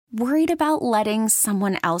Worried about letting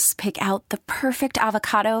someone else pick out the perfect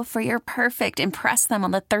avocado for your perfect impress them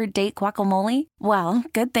on the third date guacamole? Well,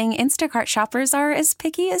 good thing Instacart shoppers are as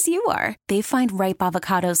picky as you are. They find ripe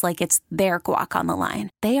avocados like it's their guac on the line.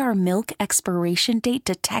 They are milk expiration date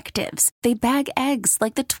detectives. They bag eggs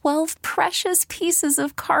like the 12 precious pieces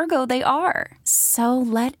of cargo they are. So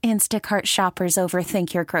let Instacart shoppers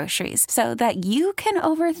overthink your groceries so that you can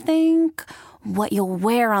overthink what you'll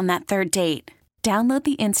wear on that third date. Download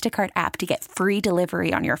the Instacart app to get free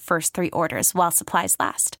delivery on your first 3 orders while supplies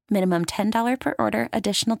last. Minimum $10 per order.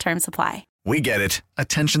 Additional terms apply. We get it.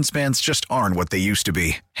 Attention spans just aren't what they used to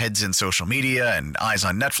be. Heads in social media and eyes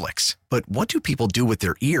on Netflix. But what do people do with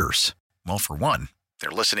their ears? Well, for one, they're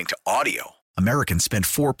listening to audio. Americans spend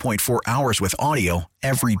 4.4 hours with audio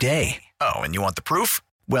every day. Oh, and you want the proof?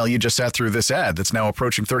 Well, you just sat through this ad that's now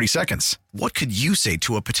approaching 30 seconds. What could you say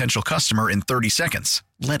to a potential customer in 30 seconds?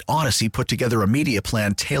 Let Odyssey put together a media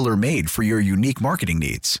plan tailor-made for your unique marketing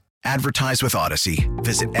needs. Advertise with Odyssey.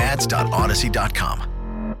 Visit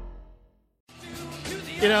ads.odyssey.com.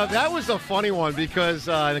 You know, that was a funny one because,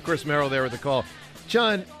 and of course, Merrill there with the call.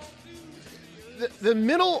 John, the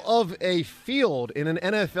middle of a field in an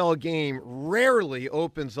NFL game rarely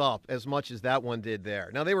opens up as much as that one did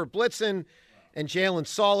there. Now, they were blitzing, and Jalen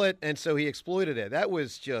saw it, and so he exploited it. That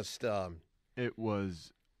was just it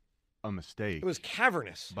was a mistake. It was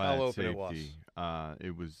cavernous by how open safety.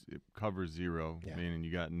 It was cover zero, meaning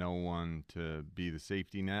you got no one to be the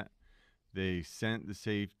safety net. They sent the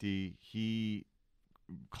safety. He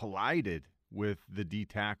collided with the D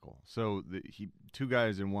tackle. So two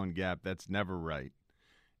guys in one gap, that's never right.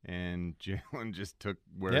 And Jalen just took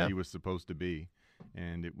where he was supposed to be.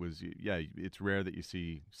 And it was, it's rare that you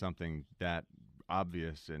see something that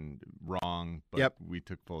obvious and wrong, but we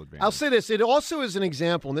took full advantage. I'll say this. It also is an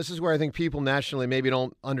example, and this is where I think people nationally maybe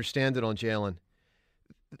don't understand it on Jalen.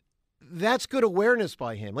 That's good awareness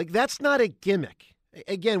by him. Like, that's not a gimmick.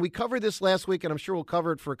 Again, we covered this last week, and I'm sure we'll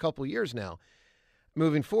cover it for a couple of years now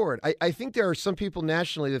moving forward. I think there are some people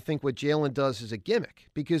nationally that think what Jalen does is a gimmick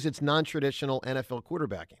because it's non-traditional NFL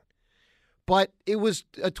quarterbacking. But it was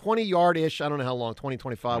a 20-yard-ish, I don't know how long, 20,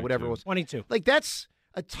 25, whatever it was. 22. Like, that's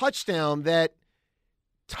a touchdown that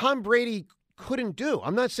Tom Brady couldn't do.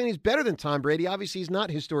 I'm not saying he's better than Tom Brady. Obviously, he's not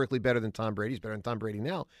historically better than Tom Brady. He's better than Tom Brady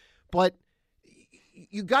now. But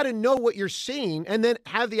you got to know what you're seeing and then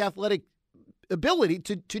have the athletic ability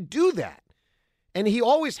to do that. And he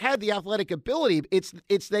always had the athletic ability.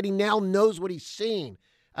 It's that he now knows what he's seeing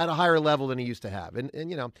at a higher level than he used to have. And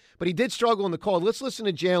you know, but he did struggle in the call. Let's listen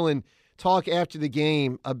to Jalen talk after the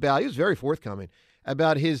game about, he was very forthcoming,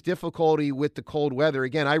 about his difficulty with the cold weather.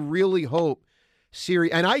 Again, I really hope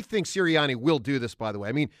and I think Sirianni will do this, by the way.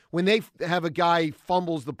 I mean, when they have a guy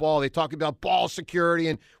fumbles the ball, they talk about ball security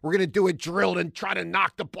and we're going to do a drill and try to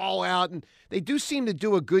knock the ball out. And they do seem to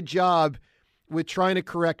do a good job with trying to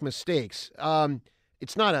correct mistakes.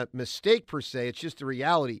 It's not a mistake per se. It's just a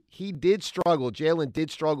reality. He did struggle. Jalen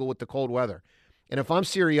did struggle with the cold weather. And if I'm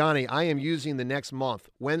Sirianni, I am using the next month,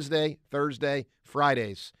 Wednesday, Thursday,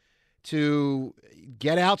 Fridays, to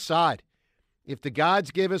get outside. If the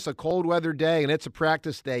gods give us a cold weather day and it's a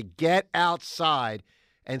practice day, get outside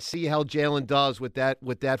and see how Jalen does with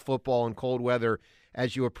that football in cold weather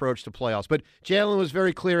as you approach the playoffs. But Jalen was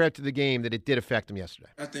very clear after the game that it did affect him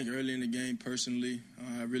yesterday. I think early in the game, personally,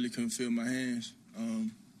 I really couldn't feel my hands.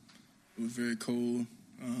 It was very cold.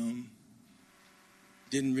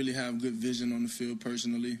 Didn't really have good vision on the field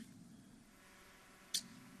personally.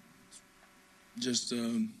 Just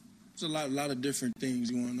there's a lot of different things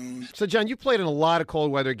going on. So, John, you played in a lot of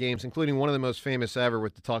cold weather games, including one of the most famous ever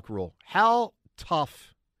with the tuck rule. How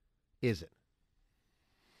tough is it?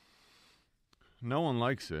 No one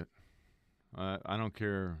likes it. I don't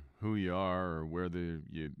care who you are or whether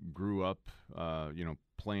you grew up,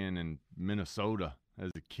 playing in Minnesota as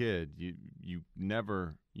a kid. You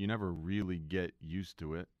never really get used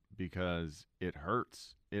to it because it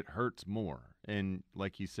hurts. It hurts more. And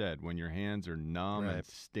like you said, when your hands are numb and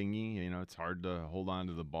stingy, it's hard to hold on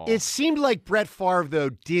to the ball. It seemed like Brett Favre, though,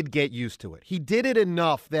 did get used to it. He did it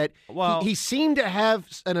enough that he seemed to have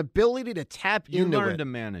an ability to tap into it. You learn to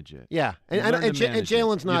manage it. Yeah. And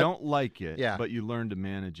Jalen's not. You don't like it, yeah, but you learn to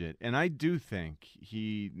manage it. And I do think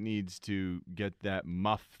he needs to get that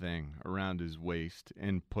muff thing around his waist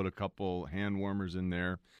and put a couple hand warmers in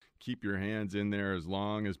there. Keep your hands in there as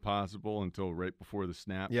long as possible until right before the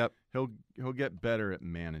snap. Yep. He'll get better at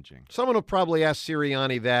managing. Someone will probably ask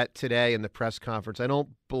Sirianni that today in the press conference. I don't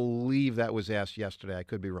believe that was asked yesterday. I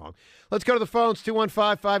could be wrong. Let's go to the phones,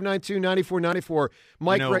 215-592-9494.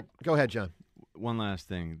 Mike, go ahead, John. one last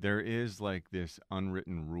thing. There is like this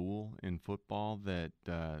unwritten rule in football that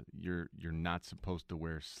you're not supposed to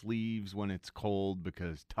wear sleeves when it's cold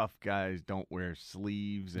because tough guys don't wear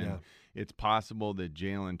sleeves, and it's possible that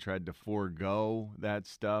Jalen tried to forego that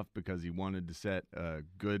stuff because he wanted to set a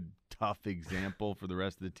good, tough example for the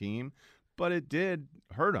rest of the team. But it did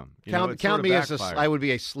hurt him. Count me as I would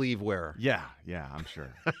be a sleeve wearer. Yeah, I'm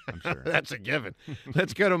sure. That's a given.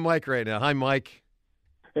 Let's go to Mike right now. Hi, Mike.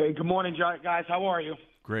 Hey, good morning, guys. How are you?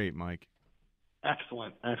 Great, Mike.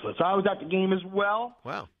 Excellent. So I was at the game as well.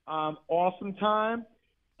 Wow. Awesome time.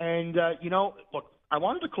 And, look, I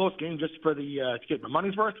wanted a close game just for to get my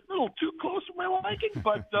money's worth. A little too close for my liking.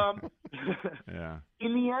 But yeah.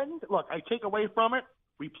 In the end, look, I take away from it,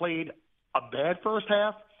 we played a bad first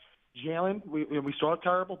half. Jalen, we saw it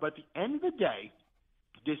terrible. But at the end of the day,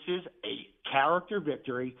 this is a character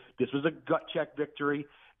victory. This was a gut check victory.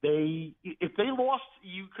 If they lost,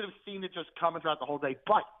 you could have seen it just coming throughout the whole day.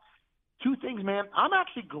 But two things, man. I'm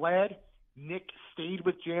actually glad Nick stayed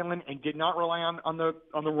with Jalen and did not rely on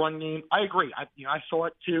the run game. I agree. I saw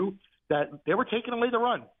it too, that they were taking away the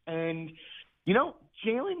run. And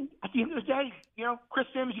Jalen, at the end of the day, Chris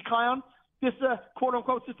Sims, you clown. This quote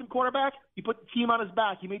unquote system quarterback, he put the team on his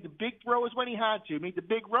back. He made the big throws when he had to. He made the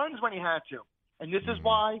big runs when he had to. And this is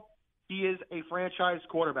why he is a franchise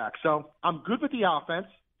quarterback. So I'm good with the offense.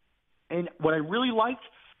 And what I really liked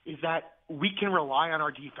is that we can rely on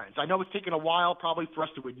our defense. I know it's taken a while probably for us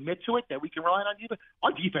to admit to it that we can rely on our defense.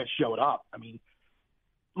 Our defense showed up. I mean,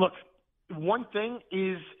 look, one thing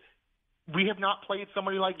is we have not played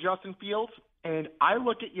somebody like Justin Fields. And I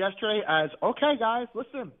look at yesterday as, okay, guys,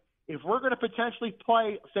 listen, if we're going to potentially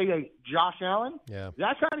play, say, a Josh Allen, that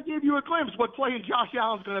kind of gave you a glimpse what playing Josh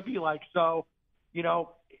Allen's going to be like. So,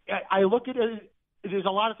 I look at it. There's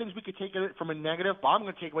a lot of things we could take it from a negative, but I'm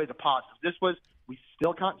going to take away the positive. We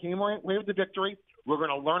still came away with the victory. We're going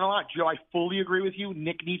to learn a lot. Joe, I fully agree with you.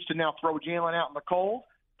 Nick needs to now throw Jalen out in the cold,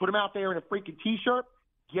 put him out there in a freaking T-shirt.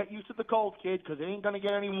 Get used to the cold, kid, because it ain't going to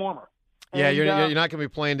get any warmer. Yeah, and, you're not going to be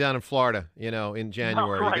playing down in Florida, in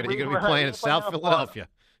January. No, right. You're going to be playing in South Philadelphia.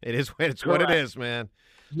 It is what it is, man.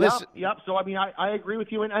 Listen. Yep. So, I agree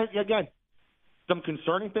with you. And, again, some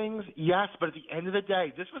concerning things, yes, but at the end of the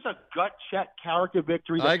day, this was a gut check character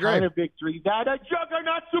victory, the kind of victory that a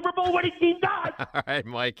juggernaut Super Bowl winning team does. All right,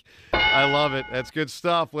 Mike. I love it. That's good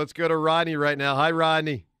stuff. Let's go to Rodney right now. Hi,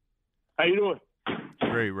 Rodney. How you doing?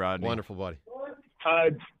 Great, Rodney. Wonderful, buddy.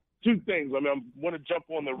 Two things. I want to jump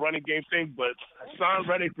on the running game thing, but Hassan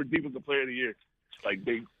Reddick for Defensive Player of the Year. Like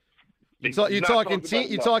you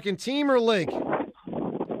talking team or league?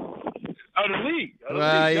 Out of the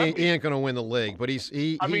league. He ain't going to win the league, but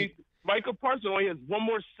Michael Parsons only has one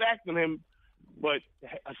more sack than him, but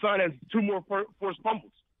Hassan has two more forced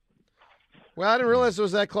fumbles. Well, I didn't realize it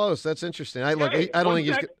was that close. That's interesting. I don't think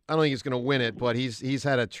he's going to win it, but he's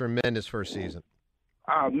had a tremendous first season.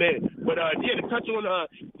 Oh man, but to touch on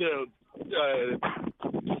the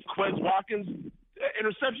Quez Watkins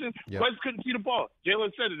interception, Quez couldn't see the ball.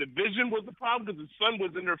 Jalen said it. The vision was the problem because the sun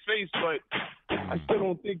was in their face, but I still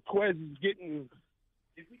don't think Quez is getting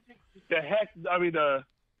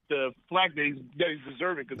the flag that he's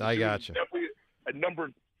deserving. Because I got you. Definitely a number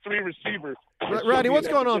 3 receiver. Rodney, what's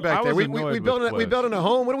going on back there? We building a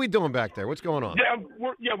home. What are we doing back there? What's going on?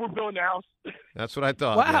 Yeah, we're building a house. That's what I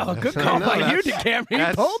thought. Wow, good call by you, DeCamera.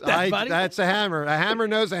 You pulled that, buddy. That's a hammer. A hammer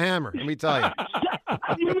knows a hammer. Let me tell you.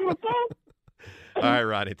 All right,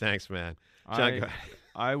 Rodney. Thanks, man.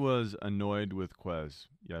 I was annoyed with Quez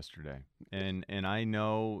yesterday, and I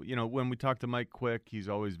know when we talk to Mike Quick, he's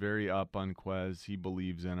always very up on Quez. He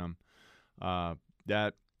believes in him.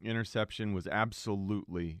 That interception was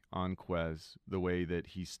absolutely on Quez, the way that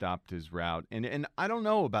he stopped his route. And I don't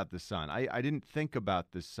know about the sun. I didn't think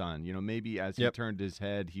about the sun. Maybe as he turned his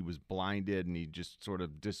head, he was blinded and he just sort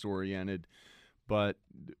of disoriented. But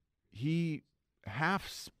he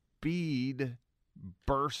half-speed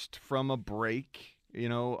burst from a break,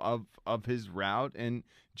 of his route, and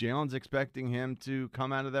Jalen's expecting him to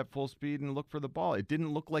come out of that full speed and look for the ball. It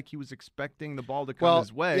didn't look like he was expecting the ball to come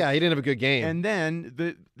his way. Yeah, he didn't have a good game. And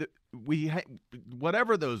then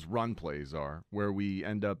whatever those run plays are, where we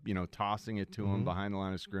end up, tossing it to him behind the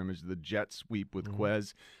line of scrimmage, the jet sweep with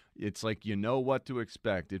Quez. It's like you know what to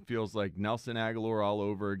expect. It feels like Nelson Aguilar all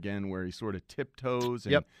over again, where he sort of tiptoes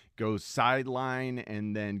and goes sideline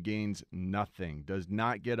and then gains nothing. Does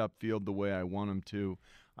not get upfield the way I want him to.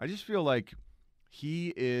 I just feel like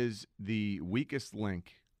he is the weakest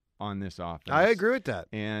link on this offense. I agree with that.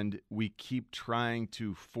 And we keep trying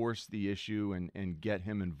to force the issue and get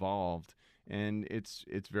him involved. and it's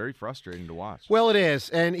very frustrating to watch. Well, it is,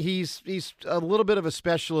 and he's a little bit of a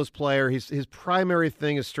specialist player. His primary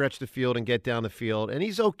thing is stretch the field and get down the field, and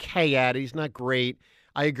he's okay at it. He's not great.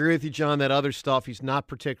 I agree with you, John, that other stuff, he's not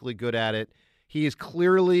particularly good at it. He is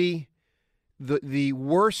clearly the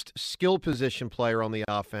worst skill position player on the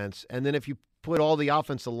offense, and then if you put all the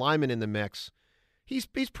offensive linemen in the mix, he's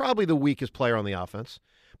probably the weakest player on the offense.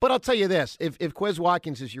 But I'll tell you this, if Quez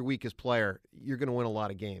Watkins is your weakest player, you're going to win a lot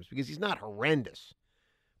of games because he's not horrendous.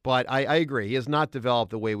 But I agree. He has not developed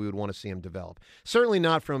the way we would want to see him develop. Certainly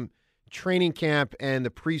not from training camp and the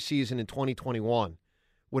preseason in 2021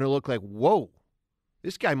 when it looked like, whoa,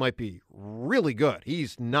 this guy might be really good.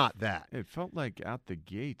 He's not that. It felt like out the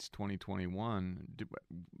gates 2021,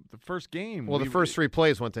 the first game. Well, the first 3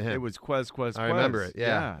 plays went to him. It was Quez. I remember it,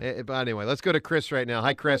 yeah. But anyway, let's go to Chris right now.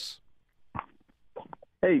 Hi, Chris.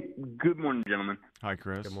 Hey, good morning, gentlemen. Hi,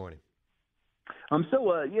 Chris. Good morning. One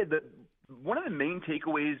of the main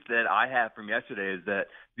takeaways that I have from yesterday is that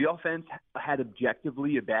the offense had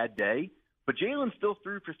objectively a bad day, but Jalen still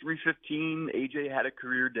threw for 315. AJ had a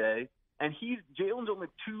career day, and Jalen's only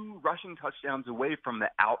 2 rushing touchdowns away from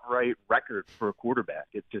the outright record for a quarterback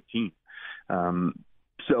at 15.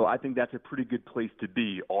 So I think that's a pretty good place to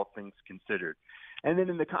be, all things considered. And then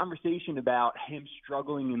in the conversation about him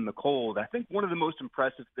struggling in the cold, I think one of the most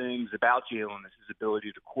impressive things about Jalen is his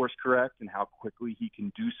ability to course correct and how quickly he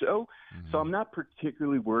can do so. Mm-hmm. So I'm not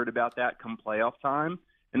particularly worried about that come playoff time.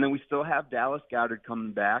 And then we still have Dallas Goedert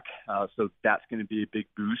coming back, so that's going to be a big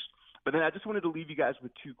boost. But then I just wanted to leave you guys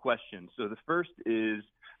with 2 questions. So the first is,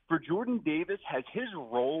 for Jordan Davis, has his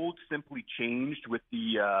role simply changed with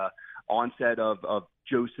the onset of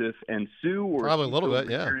Joseph and Sue? Or probably a little bit,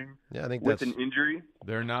 yeah. I think with an injury.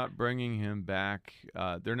 They're not bringing him back.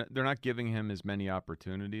 They're not giving him as many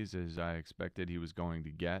opportunities as I expected he was going to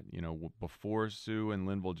get. You know, before Sue and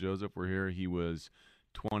Linval Joseph were here, he was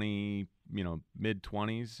 20,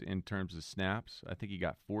 mid-20s in terms of snaps. I think he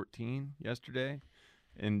got 14 yesterday,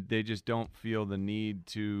 and they just don't feel the need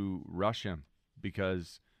to rush him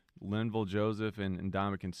because Linval Joseph and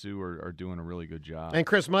Ndamukong Suh are doing a really good job. And,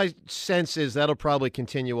 Chris, my sense is that'll probably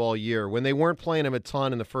continue all year. When they weren't playing him a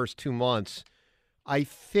ton in the first 2 months, I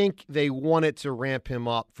think they wanted to ramp him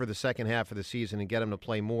up for the second half of the season and get him to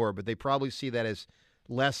play more, but they probably see that as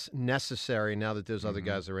less necessary now that those other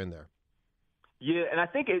guys are in there. Yeah, and I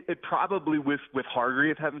think it probably, with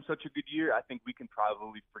Hargrave having such a good year, I think we can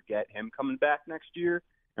probably forget him coming back next year.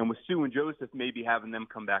 And with Sue and Joseph, maybe having them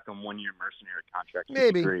come back on 1-year mercenary contracts.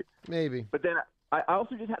 Maybe. But then I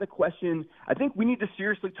also just had a question. I think we need to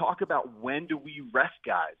seriously talk about when do we rest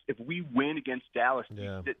guys. If we win against Dallas, do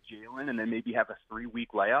you sit Jalen and then maybe have a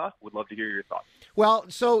 3-week layoff? Would love to hear your thoughts. Well,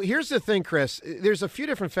 so here's the thing, Chris. There's a few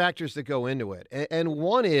different factors that go into it. And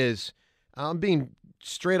one is, I'm being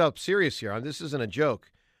straight up serious here. This isn't a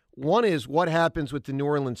joke. One is what happens with the New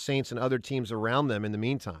Orleans Saints and other teams around them in the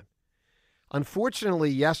meantime. Unfortunately,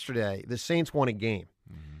 yesterday, the Saints won a game.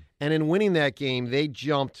 Mm-hmm. And in winning that game, they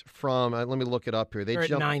jumped from, let me look it up here. They're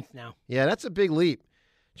jumped at 9th now. Yeah, that's a big leap.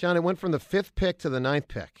 John, it went from the 5th pick to the 9th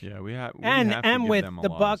pick. Yeah, we have and to give with them a the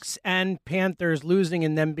loss. Bucks and Panthers losing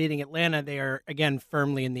and them beating Atlanta, they are, again,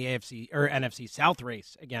 firmly in the AFC or NFC South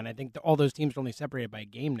race. Again, I think all those teams are only separated by a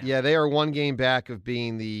game now. Yeah, they are 1 game back of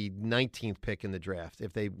being the 19th pick in the draft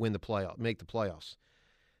if they win make the playoffs.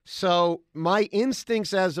 So my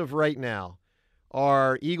instincts as of right now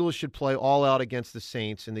are Eagles should play all out against the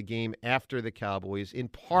Saints in the game after the Cowboys, in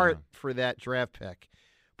part for that draft pick.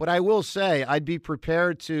 But I will say I'd be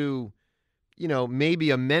prepared to, maybe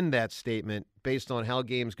amend that statement based on how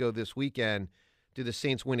games go this weekend. Do the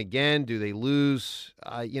Saints win again? Do they lose?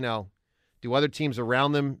 Do other teams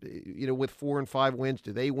around them, with 4 and 5 wins,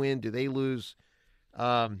 do they win? Do they lose?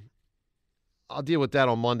 I'll deal with that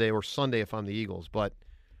on Monday or Sunday if I'm the Eagles. But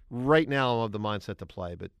right now I'm of the mindset to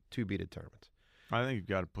play, but to be determined. I think you've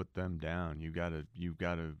got to put them down. You've got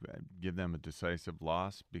to give them a decisive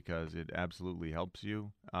loss because it absolutely helps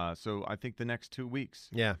you. So I think the next 2 weeks,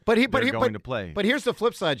 they're going to play. But here's the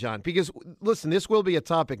flip side, John, because, listen, this will be a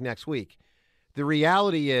topic next week. The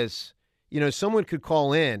reality is, someone could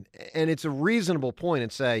call in, and it's a reasonable point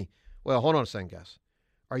and say, well, hold on a second, guys.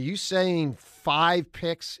 Are you saying 5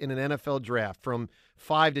 picks in an NFL draft from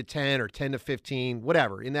 5 to 10 or 10 to 15,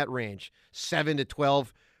 whatever, in that range, 7 to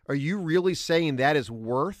 12, are you really saying that is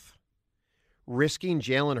worth risking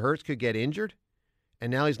Jalen Hurts could get injured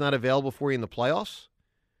and now he's not available for you in the playoffs?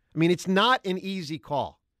 I mean, it's not an easy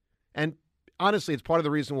call. And honestly, it's part of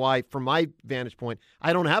the reason why, from my vantage point,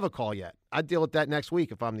 I don't have a call yet. I'd deal with that next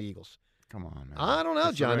week if I'm the Eagles. Come on, man. I don't know,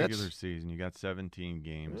 it's John. Regular season. You got 17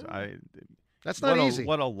 games. That's not easy.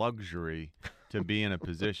 What a luxury to be in a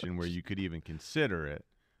position where you could even consider it.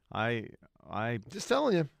 I just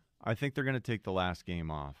telling you. I think they're going to take the last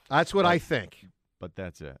game off. That's what I think. But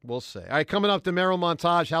that's it. We'll see. All right, coming up, the Merrill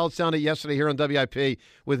montage, how it sounded yesterday here on WIP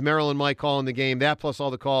with Merrill and Mike calling the game. That plus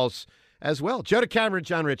all the calls as well. Joe DeCamera,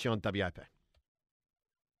 John Ritchie on WIP.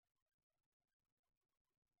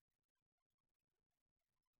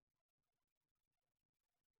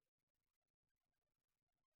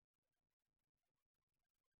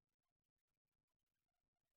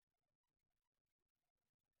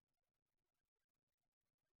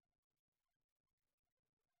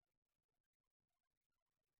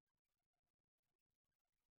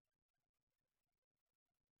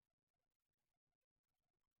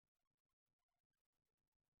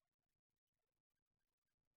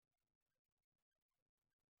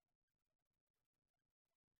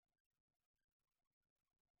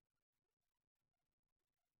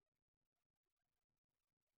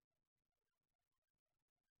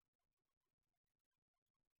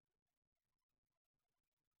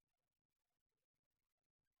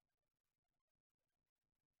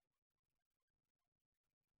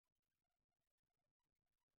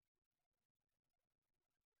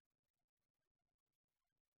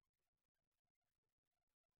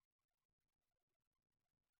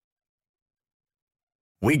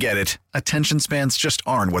 We get it. Attention spans just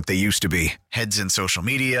aren't what they used to be. Heads in social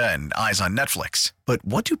media and eyes on Netflix. But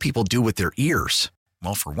what do people do with their ears?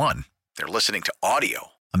 Well, for one, they're listening to audio.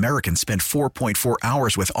 Americans spend 4.4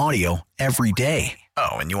 hours with audio every day.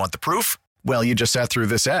 Oh, and you want the proof? Well, you just sat through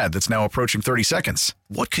this ad that's now approaching 30 seconds.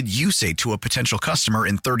 What could you say to a potential customer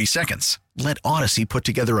in 30 seconds? Let Odyssey put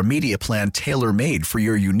together a media plan tailor-made for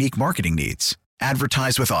your unique marketing needs.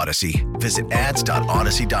 Advertise with Odyssey. Visit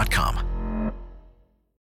ads.odyssey.com.